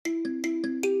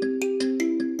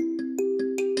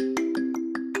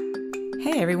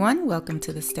everyone, welcome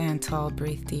to the Stand Tall,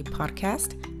 Breathe Deep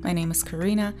podcast. My name is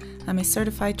Karina. I'm a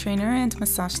certified trainer and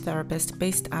massage therapist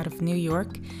based out of New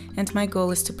York, and my goal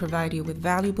is to provide you with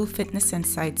valuable fitness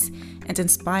insights and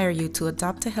inspire you to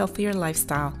adopt a healthier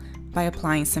lifestyle by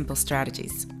applying simple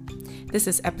strategies. This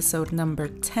is episode number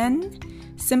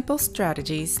 10, Simple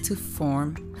Strategies to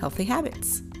Form Healthy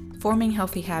Habits. Forming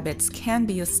healthy habits can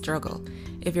be a struggle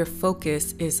if your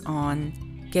focus is on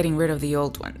getting rid of the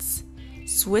old ones.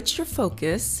 Switch your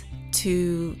focus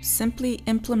to simply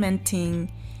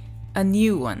implementing a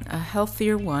new one, a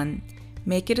healthier one.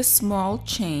 Make it a small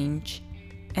change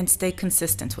and stay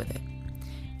consistent with it.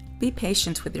 Be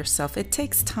patient with yourself. It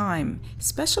takes time,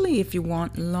 especially if you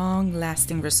want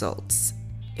long-lasting results.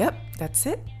 Yep, that's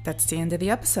it. That's the end of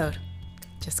the episode.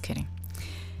 Just kidding.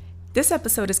 This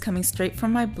episode is coming straight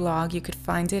from my blog. You could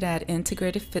find it at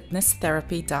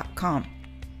integratedfitnesstherapy.com.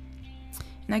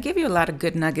 And I give you a lot of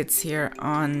good nuggets here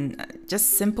on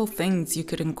just simple things you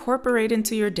could incorporate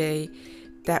into your day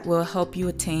that will help you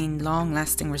attain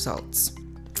long-lasting results.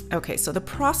 Okay, so the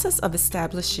process of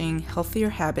establishing healthier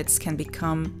habits can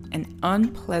become an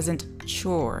unpleasant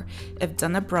chore if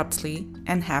done abruptly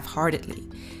and half-heartedly.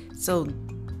 So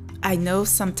I know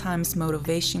sometimes when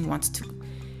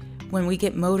we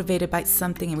get motivated by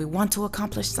something and we want to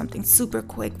accomplish something super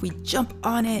quick, we jump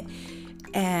on it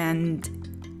and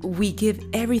we give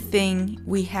everything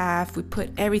we have, we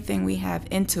put everything we have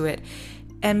into it.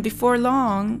 And before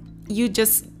long, you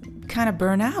just kind of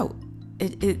burn out.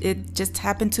 It just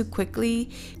happened too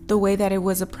quickly. The way that it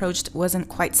was approached wasn't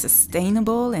quite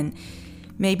sustainable, and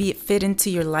maybe it fit into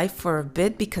your life for a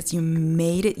bit because you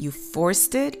made it, you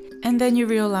forced it. And then you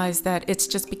realize that it's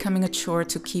just becoming a chore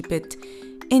to keep it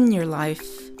in your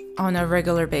life on a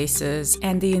regular basis,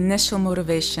 and the initial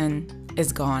motivation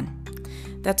is gone.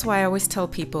 That's why I always tell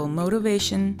people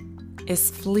motivation is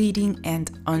fleeting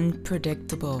and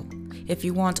unpredictable. If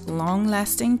you want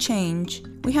long-lasting change,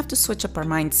 we have to switch up our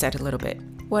mindset a little bit.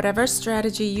 Whatever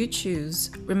strategy you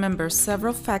choose, remember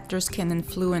several factors can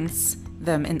influence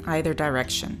them in either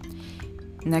direction,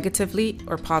 negatively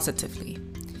or positively.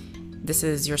 This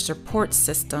is your support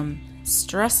system,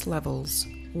 stress levels,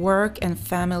 work and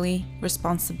family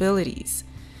responsibilities.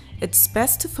 It's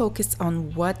best to focus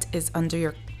on what is under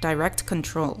your direct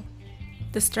control.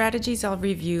 The strategies I'll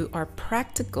review are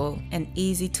practical and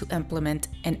easy to implement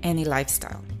in any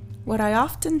lifestyle. What I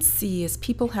often see is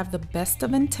people have the best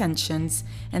of intentions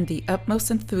and the utmost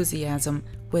enthusiasm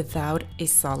without a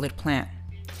solid plan.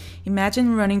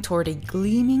 Imagine running toward a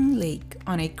gleaming lake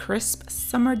on a crisp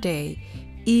summer day,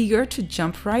 eager to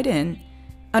jump right in,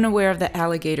 unaware of the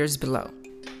alligators below.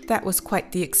 That was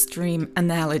quite the extreme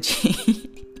analogy.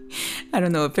 I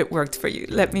don't know if it worked for you.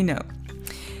 Let me know.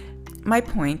 My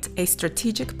point, a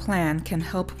strategic plan can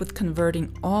help with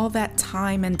converting all that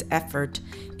time and effort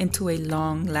into a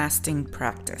long-lasting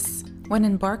practice. When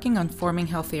embarking on forming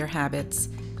healthier habits,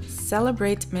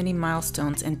 celebrate many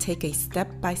milestones and take a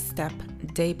step-by-step,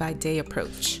 day-by-day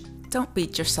approach. Don't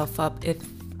beat yourself up if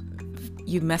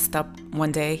you messed up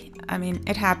one day. I mean,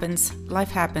 it happens. Life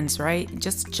happens, right?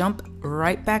 Just jump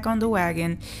right back on the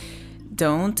wagon.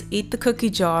 Don't eat the cookie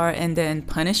jar and then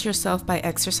punish yourself by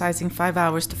exercising 5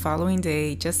 hours the following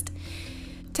day. Just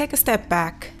take a step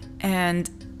back and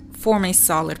form a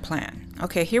solid plan.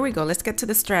 Okay, here we go. Let's get to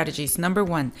the strategies. Number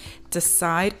 1,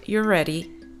 decide you're ready.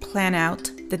 Plan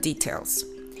out the details.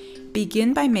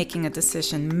 Begin by making a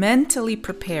decision. Mentally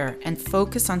prepare and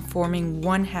focus on forming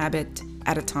one habit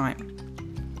at a time.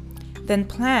 Then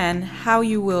plan how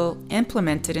you will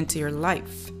implement it into your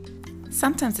life.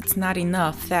 Sometimes it's not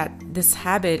enough that this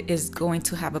habit is going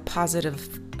to have a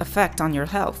positive effect on your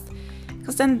health,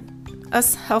 because then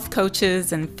us health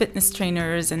coaches and fitness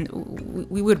trainers, and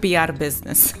we would be out of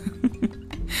business,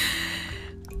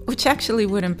 which actually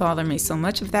wouldn't bother me so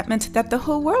much if that meant that the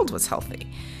whole world was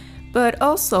healthy. But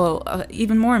also,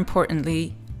 even more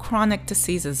importantly, chronic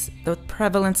diseases, the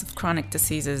prevalence of chronic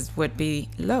diseases would be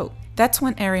low. That's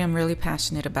one area I'm really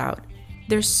passionate about.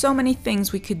 There's so many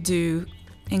things we could do,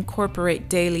 incorporate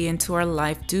daily into our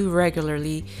life, do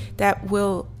regularly, that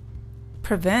will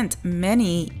prevent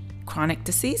many chronic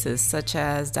diseases such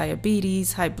as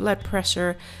diabetes, high blood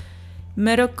pressure.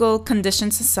 Medical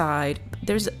conditions aside,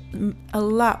 there's a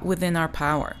lot within our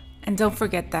power. And don't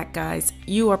forget that, guys,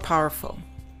 you are powerful.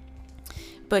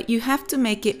 But you have to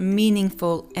make it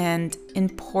meaningful and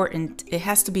important. It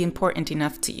has to be important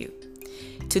enough to you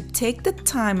to take the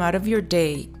time out of your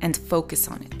day and focus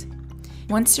on it.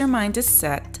 Once your mind is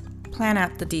set, plan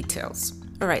out the details.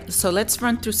 All right, so let's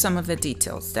run through some of the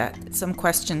details, some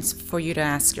questions for you to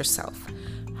ask yourself.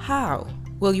 How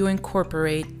will you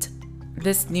incorporate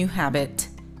this new habit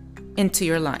into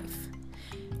your life?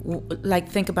 Like,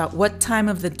 think about what time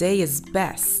of the day is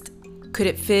best. Could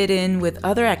it fit in with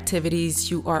other activities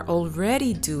you are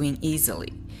already doing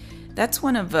easily? That's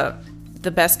one of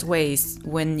the best ways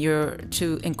when you're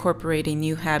to incorporate a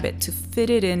new habit, to fit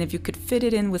it in. If you could fit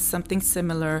it in with something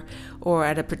similar, or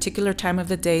at a particular time of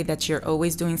the day that you're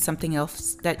always doing something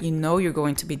else that you know you're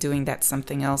going to be doing that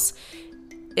something else,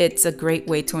 it's a great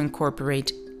way to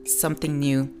incorporate something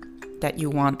new that you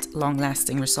want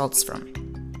long-lasting results from.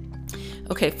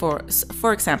 Okay,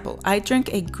 for example, I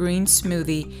drink a green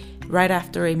smoothie right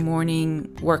after a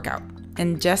morning workout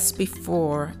and just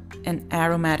before an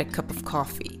aromatic cup of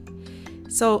coffee.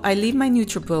 So I leave my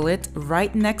NutriBullet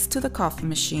right next to the coffee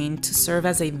machine to serve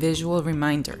as a visual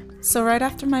reminder. So right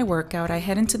after my workout, I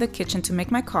head into the kitchen to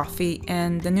make my coffee,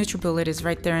 and the NutriBullet is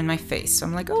right there in my face. So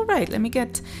I'm like, all right, let me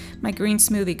get my green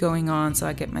smoothie going on. So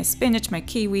I get my spinach, my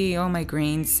kiwi, all my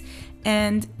greens,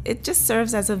 and it just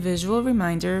serves as a visual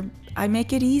reminder. I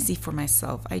make it easy for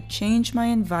myself. I change my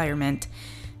environment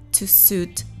to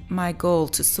suit my goal,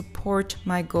 to support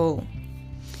my goal.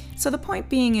 So the point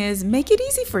being is, make it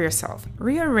easy for yourself.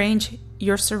 Rearrange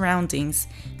your surroundings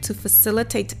to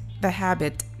facilitate the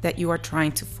habit that you are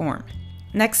trying to form.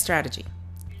 Next strategy,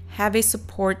 have a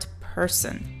support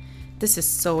person. This is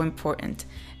so important,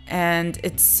 and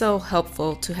it's so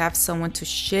helpful to have someone to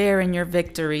share in your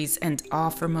victories and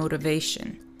offer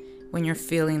motivation when you're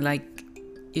feeling like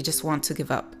you just want to give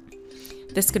up.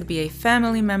 This could be a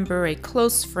family member, a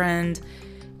close friend,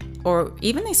 or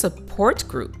even a support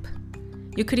group.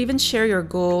 You could even share your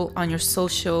goal on your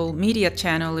social media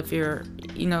channel if you're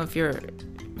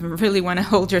really want to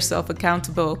hold yourself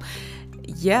accountable.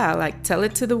 Yeah, like tell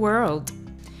it to the world.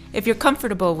 If you're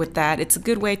comfortable with that, it's a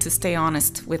good way to stay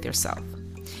honest with yourself.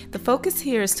 The focus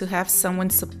here is to have someone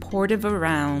supportive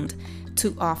around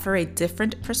to offer a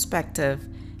different perspective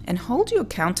and hold you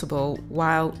accountable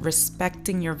while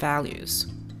respecting your values.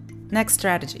 Next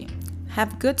strategy,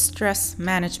 have good stress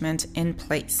management in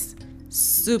place.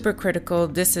 Super critical.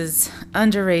 This is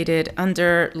underrated,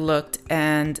 underlooked,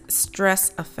 and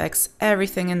stress affects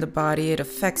everything in the body. It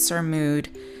affects our mood.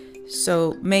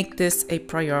 So make this a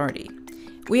priority.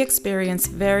 We experience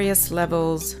various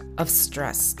levels of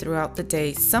stress throughout the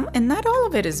day. And not all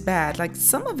of it is bad. Like,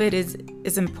 some of it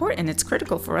is important. It's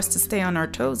critical for us to stay on our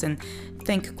toes and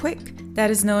think quick. That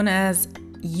is known as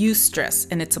eustress,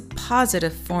 and it's a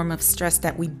positive form of stress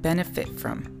that we benefit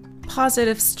from.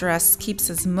 Positive stress keeps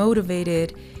us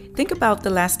motivated. Think about the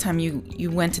last time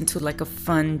you went into like a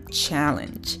fun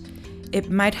challenge. It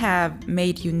might have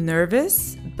made you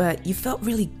nervous, but you felt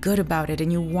really good about it and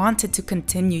you wanted to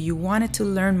continue. You wanted to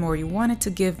learn more. You wanted to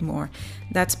give more.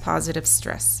 That's positive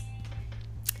stress.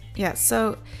 Yeah,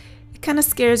 so it kind of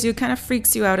scares you, kind of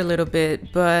freaks you out a little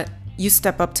bit, but you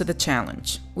step up to the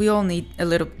challenge. We all need a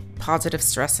little positive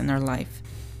stress in our life.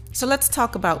 So let's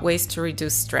talk about ways to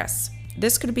reduce stress.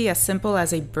 This could be as simple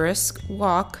as a brisk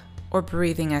walk or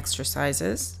breathing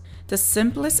exercises. The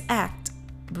simplest act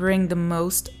bring the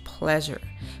most pleasure.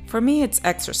 For me, it's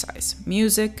exercise,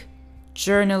 music,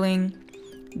 journaling.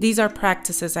 These are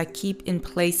practices I keep in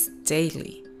place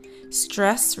daily.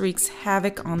 Stress wreaks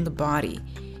havoc on the body.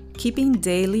 Keeping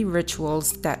daily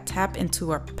rituals that tap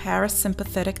into our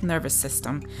parasympathetic nervous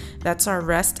system, that's our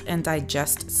rest and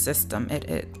digest system.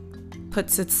 It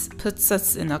puts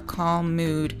us in a calm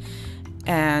mood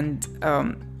and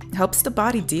helps the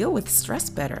body deal with stress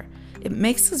better. It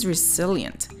makes us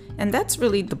resilient, and that's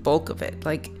really the bulk of it.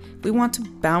 Like, we want to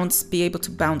be able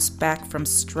to bounce back from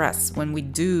stress when we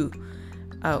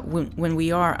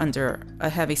are under a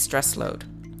heavy stress load.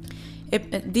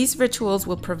 These rituals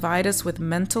will provide us with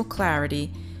mental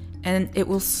clarity, and it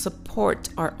will support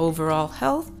our overall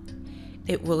health.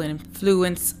 It will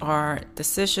influence our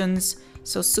decisions.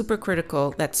 So super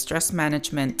critical that stress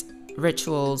management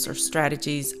rituals or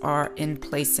strategies are in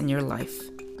place in your life.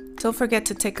 Don't forget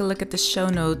to take a look at the show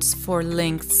notes for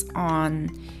links on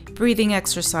breathing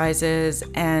exercises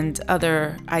and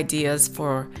other ideas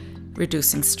for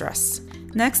reducing stress.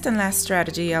 Next and last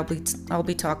strategy I'll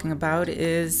be talking about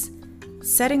is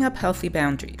setting up healthy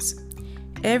boundaries.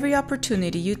 Every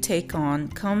opportunity you take on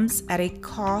comes at a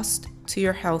cost to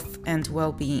your health and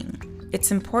well-being.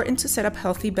 It's important to set up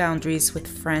healthy boundaries with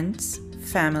friends,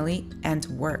 family, and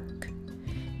work.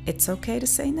 It's okay to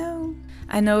say no.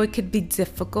 I know it could be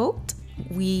difficult.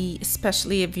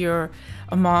 Especially if you're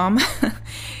a mom,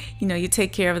 you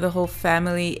take care of the whole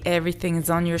family, everything is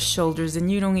on your shoulders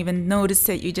and you don't even notice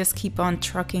it. You just keep on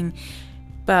trucking,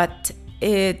 but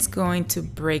it's going to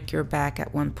break your back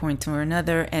at one point or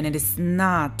another, and it is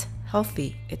not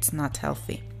healthy. It's not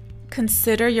healthy.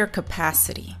 Consider your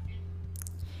capacity.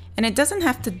 And it doesn't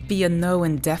have to be a no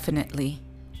indefinitely.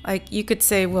 Like you could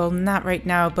say, well, not right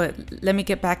now, but let me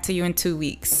get back to you in 2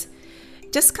 weeks.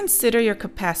 Just consider your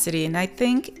capacity. And I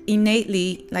think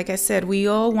innately, like I said, we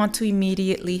all want to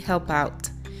immediately help out.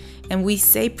 And we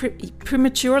say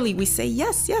prematurely, we say,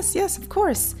 yes, yes, yes, of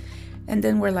course. And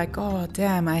then we're like, oh,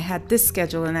 damn, I had this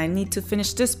schedule and I need to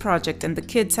finish this project and the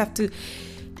kids have to.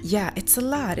 Yeah, it's a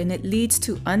lot. And it leads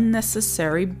to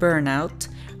unnecessary burnout,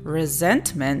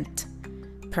 resentment,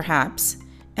 perhaps.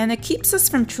 And it keeps us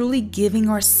from truly giving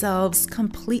ourselves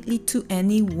completely to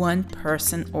any one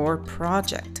person or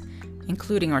project,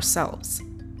 including ourselves.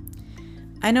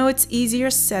 I know it's easier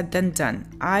said than done.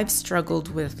 I've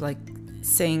struggled with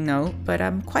saying no, but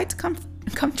I'm quite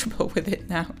comfortable with it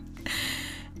now.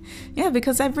 Yeah,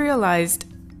 because I've realized,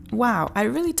 wow, I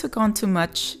really took on too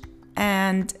much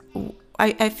and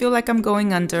I feel like I'm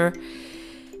going under,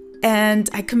 and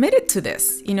I committed to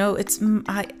this.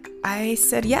 I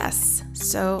said yes,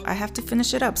 so I have to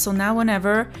finish it up. So now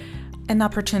whenever an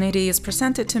opportunity is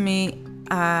presented to me,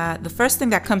 the first thing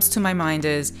that comes to my mind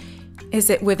is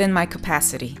it within my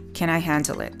capacity? Can I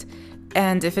handle it?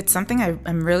 And if it's something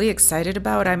I'm really excited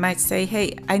about, I might say,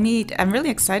 hey, I'm really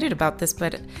excited about this,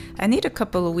 but I need a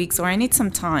couple of weeks or I need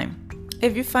some time.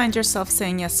 If you find yourself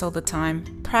saying yes all the time,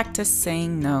 practice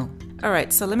saying no. All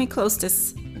right, so let me close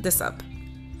this up.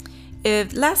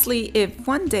 If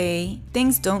one day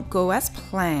things don't go as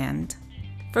planned,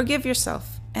 forgive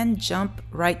yourself and jump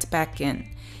right back in.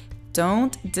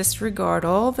 Don't disregard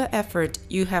all the effort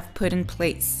you have put in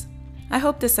place. I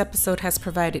hope this episode has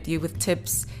provided you with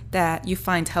tips that you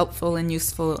find helpful and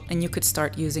useful and you could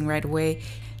start using right away.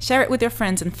 Share it with your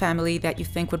friends and family that you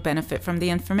think would benefit from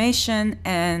the information.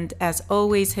 And as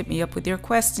always, hit me up with your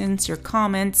questions, your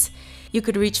comments. You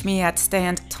could reach me at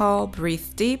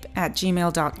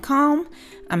standtallbreathedeep@gmail.com.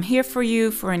 I'm here for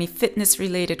you for any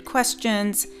fitness-related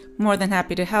questions. More than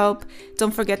happy to help.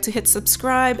 Don't forget to hit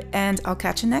subscribe, and I'll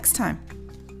catch you next time.